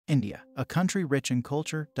India, a country rich in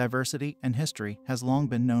culture, diversity, and history, has long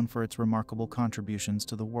been known for its remarkable contributions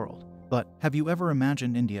to the world. But have you ever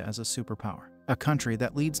imagined India as a superpower? A country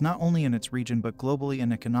that leads not only in its region but globally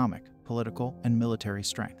in economic, political, and military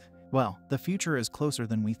strength. Well, the future is closer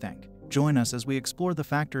than we think. Join us as we explore the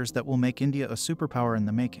factors that will make India a superpower in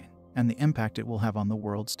the making, and the impact it will have on the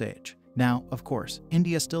world stage. Now, of course,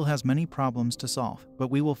 India still has many problems to solve,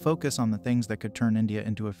 but we will focus on the things that could turn India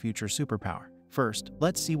into a future superpower. First,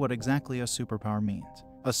 let's see what exactly a superpower means.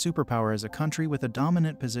 A superpower is a country with a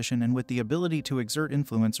dominant position and with the ability to exert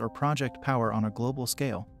influence or project power on a global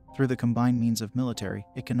scale through the combined means of military,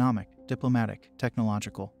 economic, diplomatic,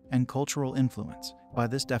 technological, and cultural influence. By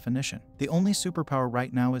this definition, the only superpower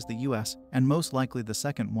right now is the US, and most likely the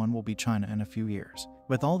second one will be China in a few years.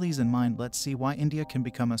 With all these in mind, let's see why India can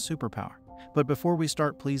become a superpower. But before we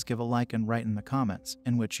start, please give a like and write in the comments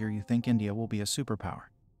in which year you think India will be a superpower.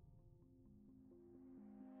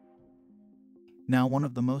 Now, one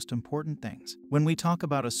of the most important things when we talk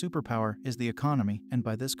about a superpower is the economy, and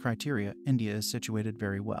by this criteria, India is situated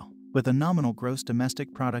very well. With a nominal gross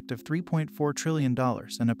domestic product of $3.4 trillion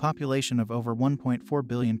and a population of over 1.4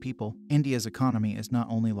 billion people, India's economy is not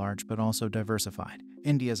only large but also diversified.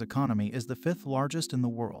 India's economy is the fifth largest in the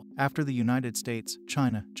world, after the United States,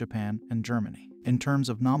 China, Japan, and Germany. In terms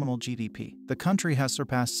of nominal GDP, the country has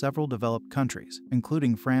surpassed several developed countries,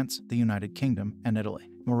 including France, the United Kingdom, and Italy.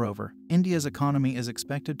 Moreover, India's economy is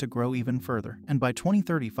expected to grow even further, and by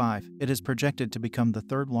 2035, it is projected to become the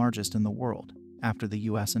third largest in the world, after the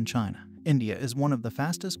US and China. India is one of the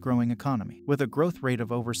fastest growing economies, with a growth rate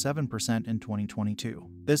of over 7% in 2022.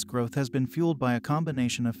 This growth has been fueled by a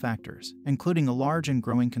combination of factors, including a large and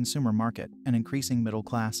growing consumer market, an increasing middle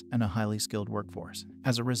class, and a highly skilled workforce.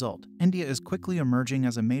 As a result, India is quickly emerging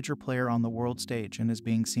as a major player on the world stage and is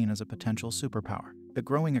being seen as a potential superpower. The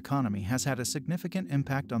growing economy has had a significant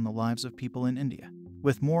impact on the lives of people in India,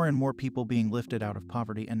 with more and more people being lifted out of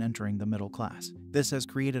poverty and entering the middle class. This has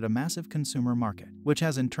created a massive consumer market, which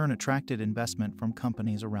has in turn attracted investment from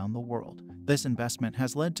companies around the world. This investment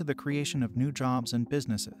has led to the creation of new jobs and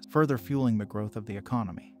businesses, further fueling the growth of the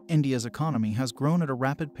economy. India's economy has grown at a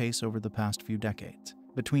rapid pace over the past few decades.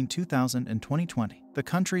 Between 2000 and 2020, the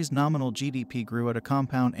country's nominal GDP grew at a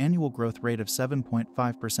compound annual growth rate of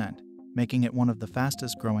 7.5%. Making it one of the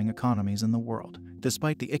fastest growing economies in the world.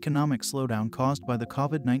 Despite the economic slowdown caused by the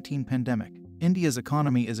COVID-19 pandemic, India's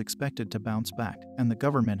economy is expected to bounce back, and the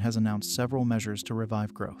government has announced several measures to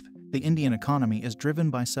revive growth. The Indian economy is driven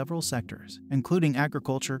by several sectors, including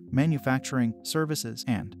agriculture, manufacturing, services,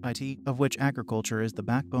 and IT, of which agriculture is the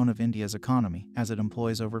backbone of India's economy, as it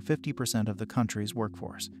employs over 50% of the country's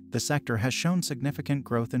workforce. The sector has shown significant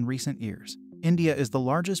growth in recent years. India is the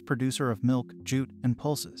largest producer of milk, jute, and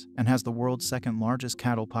pulses, and has the world's second largest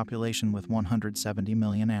cattle population with 170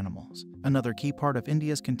 million animals. Another key part of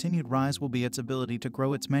India's continued rise will be its ability to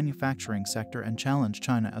grow its manufacturing sector and challenge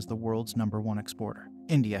China as the world's #1 exporter.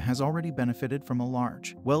 India has already benefited from a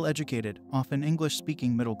large, well-educated, often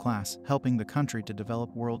English-speaking middle class, helping the country to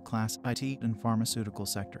develop world-class IT and pharmaceutical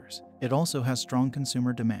sectors. It also has strong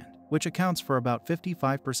consumer demand, which accounts for about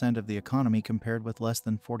 55% of the economy compared with less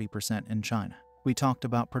than 40% in China. We talked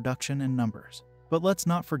about production and numbers. But let's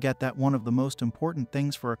not forget that one of the most important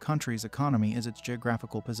things for a country's economy is its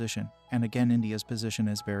geographical position, and again, India's position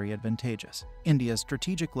is very advantageous. India's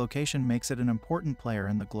strategic location makes it an important player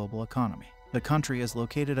in the global economy. The country is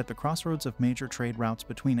located at the crossroads of major trade routes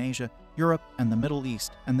between Asia, Europe, and the Middle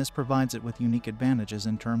East, and this provides it with unique advantages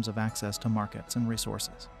in terms of access to markets and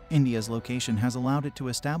resources. India's location has allowed it to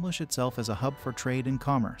establish itself as a hub for trade and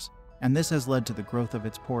commerce, and this has led to the growth of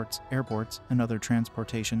its ports, airports, and other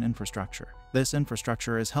transportation infrastructure. This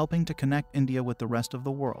infrastructure is helping to connect India with the rest of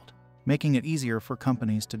the world, making it easier for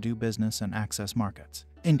companies to do business and access markets.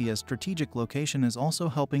 India's strategic location is also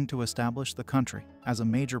helping to establish the country as a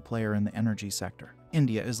major player in the energy sector.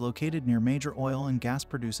 India is located near major oil and gas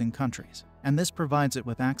producing countries, and this provides it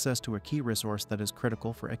with access to a key resource that is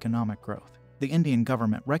critical for economic growth. The Indian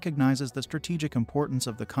government recognizes the strategic importance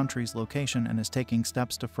of the country's location and is taking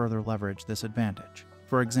steps to further leverage this advantage.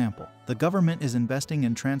 For example, the government is investing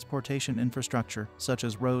in transportation infrastructure such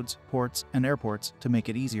as roads, ports, and airports to make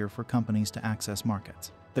it easier for companies to access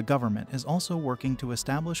markets. The government is also working to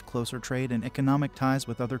establish closer trade and economic ties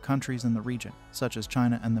with other countries in the region, such as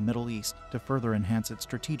China and the Middle East, to further enhance its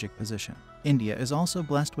strategic position. India is also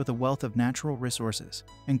blessed with a wealth of natural resources,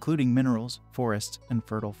 including minerals, forests, and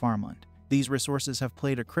fertile farmland. These resources have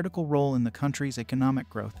played a critical role in the country's economic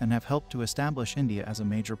growth and have helped to establish India as a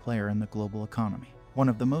major player in the global economy. One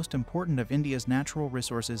of the most important of India's natural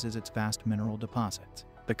resources is its vast mineral deposits.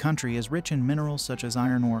 The country is rich in minerals such as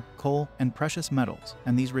iron ore, coal, and precious metals,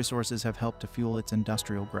 and these resources have helped to fuel its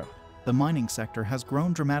industrial growth. The mining sector has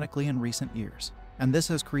grown dramatically in recent years, and this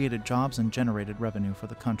has created jobs and generated revenue for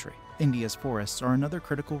the country. India's forests are another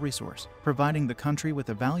critical resource, providing the country with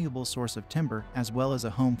a valuable source of timber as well as a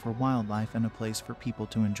home for wildlife and a place for people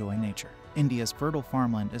to enjoy nature. India's fertile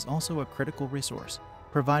farmland is also a critical resource,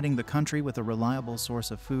 providing the country with a reliable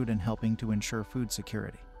source of food and helping to ensure food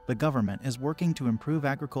security. The government is working to improve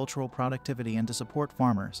agricultural productivity and to support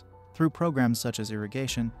farmers through programs such as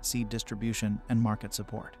irrigation, seed distribution, and market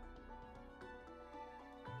support.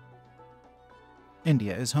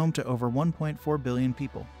 India is home to over 1.4 billion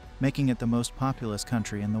people, making it the most populous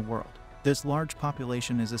country in the world. This large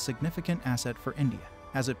population is a significant asset for India,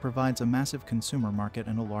 as it provides a massive consumer market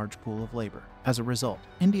and a large pool of labor. As a result,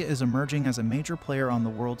 India is emerging as a major player on the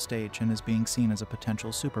world stage and is being seen as a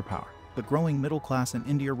potential superpower. The growing middle class in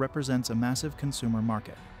India represents a massive consumer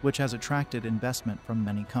market, which has attracted investment from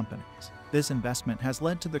many companies. This investment has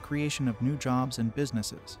led to the creation of new jobs and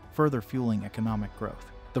businesses, further fueling economic growth.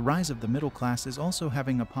 The rise of the middle class is also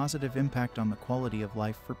having a positive impact on the quality of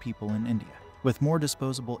life for people in India. With more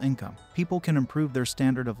disposable income, people can improve their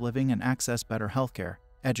standard of living and access better healthcare,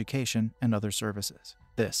 education, and other services.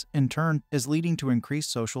 This, in turn, is leading to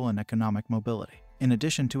increased social and economic mobility. In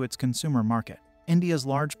addition to its consumer market, India's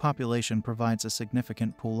large population provides a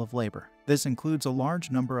significant pool of labor. This includes a large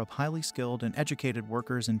number of highly skilled and educated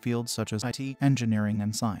workers in fields such as IT, engineering,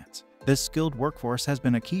 and science. This skilled workforce has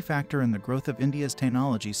been a key factor in the growth of India's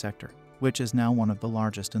technology sector, which is now one of the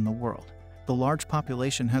largest in the world. The large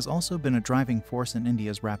population has also been a driving force in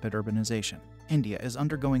India's rapid urbanization. India is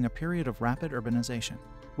undergoing a period of rapid urbanization,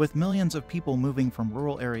 with millions of people moving from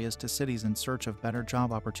rural areas to cities in search of better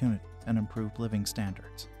job opportunities and improved living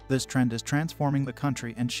standards. This trend is transforming the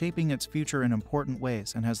country and shaping its future in important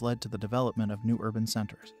ways and has led to the development of new urban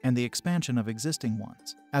centers and the expansion of existing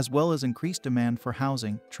ones, as well as increased demand for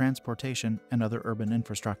housing, transportation, and other urban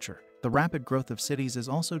infrastructure. The rapid growth of cities is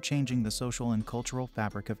also changing the social and cultural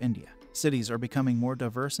fabric of India. Cities are becoming more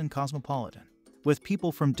diverse and cosmopolitan, with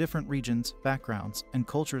people from different regions, backgrounds, and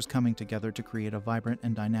cultures coming together to create a vibrant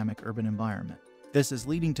and dynamic urban environment. This is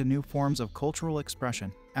leading to new forms of cultural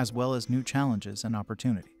expression, as well as new challenges and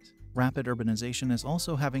opportunities. Rapid urbanization is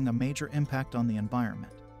also having a major impact on the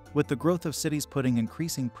environment, with the growth of cities putting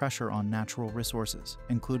increasing pressure on natural resources,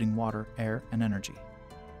 including water, air, and energy.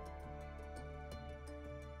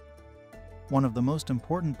 One of the most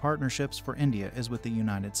important partnerships for India is with the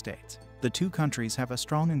United States. The two countries have a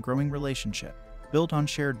strong and growing relationship, built on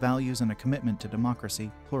shared values and a commitment to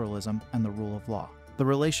democracy, pluralism, and the rule of law. The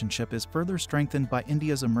relationship is further strengthened by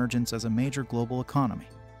India's emergence as a major global economy,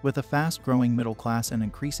 with a fast-growing middle class and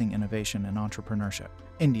increasing innovation and entrepreneurship.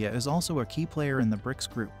 India is also a key player in the BRICS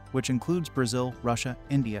group, which includes Brazil, Russia,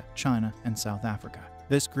 India, China, and South Africa.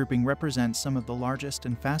 This grouping represents some of the largest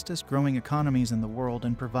and fastest-growing economies in the world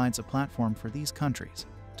and provides a platform for these countries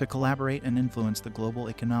to collaborate and influence the global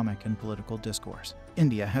economic and political discourse.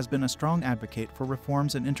 India has been a strong advocate for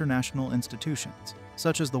reforms in international institutions,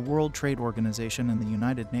 such as the World Trade Organization and the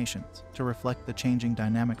United Nations, to reflect the changing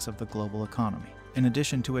dynamics of the global economy. In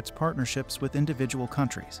addition to its partnerships with individual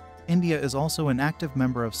countries, India is also an active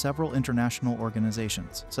member of several international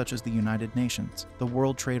organizations, such as the United Nations, the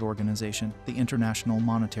World Trade Organization, the International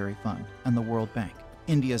Monetary Fund, and the World Bank.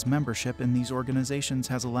 India's membership in these organizations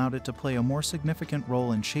has allowed it to play a more significant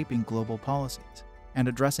role in shaping global policies and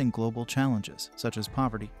addressing global challenges such as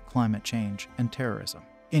poverty, climate change, and terrorism.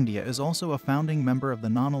 India is also a founding member of the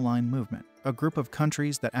Non-Aligned Movement, a group of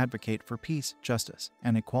countries that advocate for peace, justice,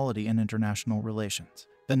 and equality in international relations.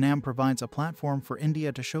 The NAM provides a platform for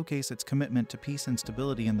India to showcase its commitment to peace and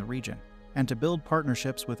stability in the region, and to build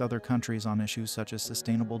partnerships with other countries on issues such as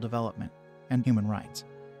sustainable development and human rights.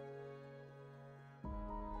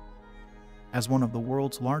 As one of the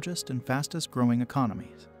world's largest and fastest-growing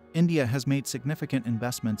economies, India has made significant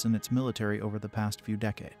investments in its military over the past few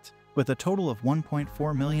decades. With a total of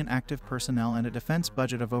 1.4 million active personnel and a defense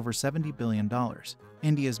budget of over $70 billion,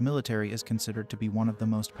 India's military is considered to be one of the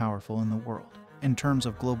most powerful in the world. In terms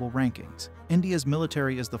of global rankings, India's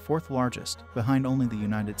military is the fourth largest, behind only the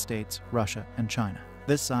United States, Russia, and China.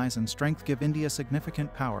 This size and strength give India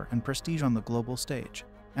significant power and prestige on the global stage,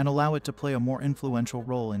 and allow it to play a more influential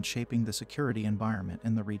role in shaping the security environment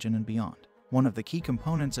in the region and beyond. One of the key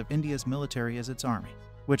components of India's military is its army,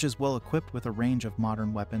 which is well equipped with a range of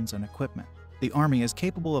modern weapons and equipment. The army is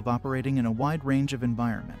capable of operating in a wide range of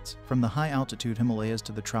environments, from the high-altitude Himalayas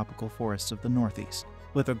to the tropical forests of the northeast.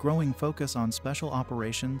 with a growing focus on special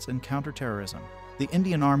operations and counterterrorism. The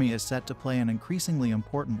Indian Army is set to play an increasingly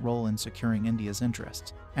important role in securing India's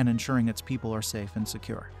interests and ensuring its people are safe and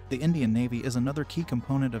secure. The Indian Navy is another key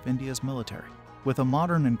component of India's military, with a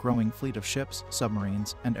modern and growing fleet of ships,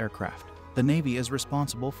 submarines, and aircraft. The Navy is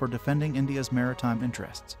responsible for defending India's maritime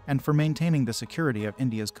interests and for maintaining the security of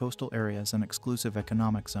India's coastal areas and exclusive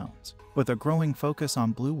economic zones. With a growing focus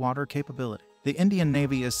on blue water capability, the Indian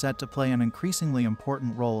Navy is set to play an increasingly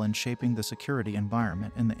important role in shaping the security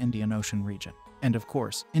environment in the Indian Ocean region. And of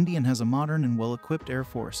course, India has a modern and well-equipped Air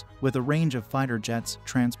Force with a range of fighter jets,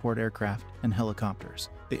 transport aircraft, and helicopters.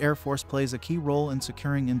 The Air Force plays a key role in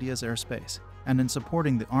securing India's airspace and in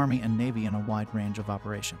supporting the Army and Navy in a wide range of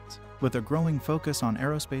operations. With a growing focus on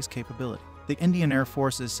aerospace capability, the Indian Air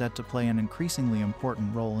Force is set to play an increasingly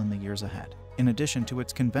important role in the years ahead. In addition to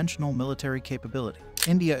its conventional military capability,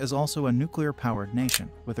 India is also a nuclear-powered nation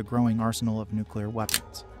with a growing arsenal of nuclear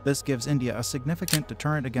weapons. This gives India a significant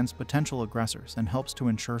deterrent against potential aggressors and helps to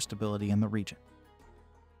ensure stability in the region.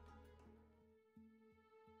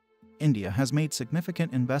 India has made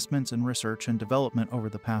significant investments in research and development over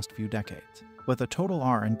the past few decades. With a total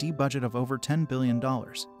R&D budget of over $10 billion,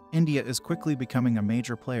 India is quickly becoming a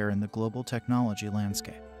major player in the global technology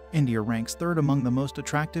landscape. India ranks third among the most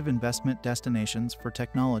attractive investment destinations for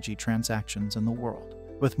technology transactions in the world.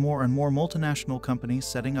 With more and more multinational companies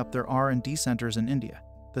setting up their R&D centers in India,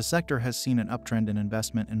 the sector has seen an uptrend in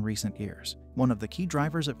investment in recent years. One of the key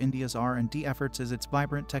drivers of India's R&D efforts is its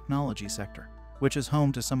vibrant technology sector, which is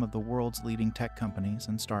home to some of the world's leading tech companies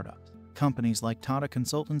and startups. Companies like Tata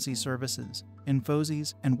Consultancy Services,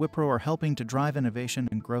 Infosys, and Wipro are helping to drive innovation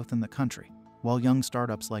and growth in the country, while young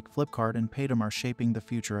startups like Flipkart and Paytm are shaping the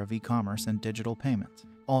future of e-commerce and digital payments.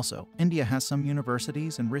 Also, India has some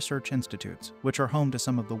universities and research institutes, which are home to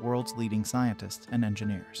some of the world's leading scientists and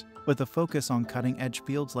engineers. With a focus on cutting-edge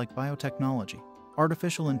fields like biotechnology,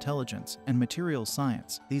 artificial intelligence, and materials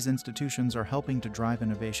science, these institutions are helping to drive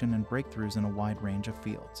innovation and breakthroughs in a wide range of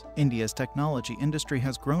fields. India's technology industry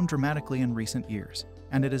has grown dramatically in recent years,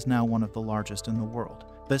 and it is now one of the largest in the world.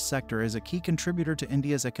 This sector is a key contributor to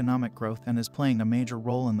India's economic growth and is playing a major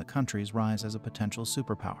role in the country's rise as a potential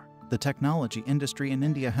superpower. The technology industry in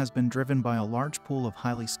India has been driven by a large pool of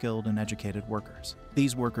highly skilled and educated workers.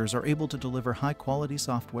 These workers are able to deliver high-quality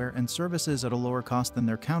software and services at a lower cost than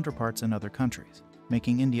their counterparts in other countries,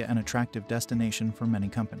 making India an attractive destination for many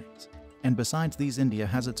companies. And besides these, India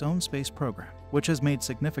has its own space program, which has made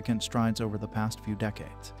significant strides over the past few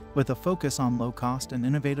decades. With a focus on low-cost and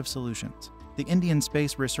innovative solutions, the Indian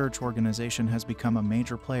Space Research Organization has become a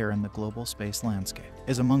major player in the global space landscape,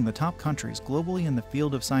 is among the top countries globally in the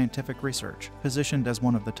field of scientific research, positioned as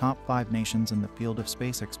one of the top 5 nations in the field of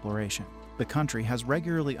space exploration. The country has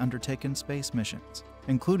regularly undertaken space missions,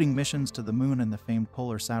 including missions to the Moon and the famed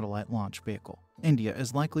Polar Satellite Launch Vehicle. India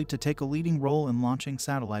is likely to take a leading role in launching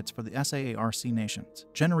satellites for the SAARC nations,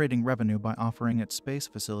 generating revenue by offering its space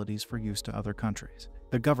facilities for use to other countries.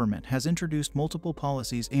 The government has introduced multiple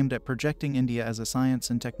policies aimed at projecting India as a science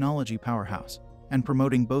and technology powerhouse, and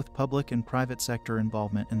promoting both public and private sector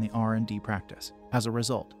involvement in the R&D practice. As a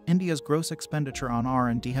result, India's gross expenditure on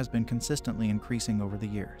R&D has been consistently increasing over the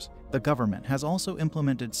years. The government has also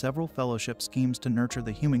implemented several fellowship schemes to nurture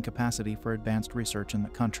the human capacity for advanced research in the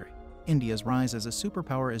country. India's rise as a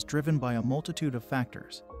superpower is driven by a multitude of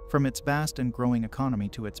factors, from its vast and growing economy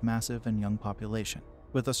to its massive and young population.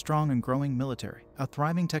 With a strong and growing military, a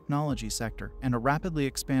thriving technology sector, and a rapidly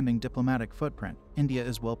expanding diplomatic footprint, India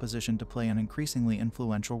is well positioned to play an increasingly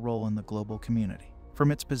influential role in the global community.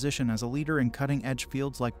 From its position as a leader in cutting-edge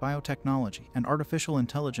fields like biotechnology and artificial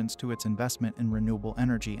intelligence to its investment in renewable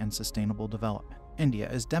energy and sustainable development,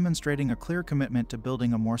 India is demonstrating a clear commitment to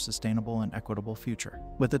building a more sustainable and equitable future.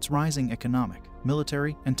 With its rising economic,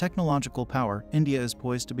 military, and technological power, India is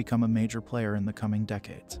poised to become a major player in the coming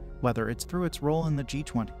decades. Whether it's through its role in the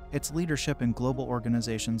G20, its leadership in global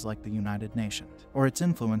organizations like the United Nations, or its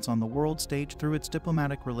influence on the world stage through its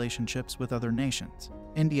diplomatic relationships with other nations,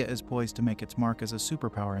 India is poised to make its mark as a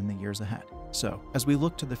superpower in the years ahead. So, as we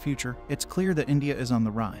look to the future, it's clear that India is on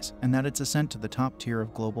the rise, and that its ascent to the top tier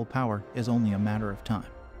of global power is only a matter of time.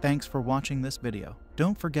 Thanks for watching this video.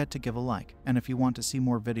 Don't forget to give a like, and if you want to see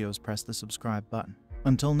more videos, press the subscribe button.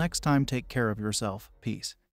 Until next time, take care of yourself. Peace.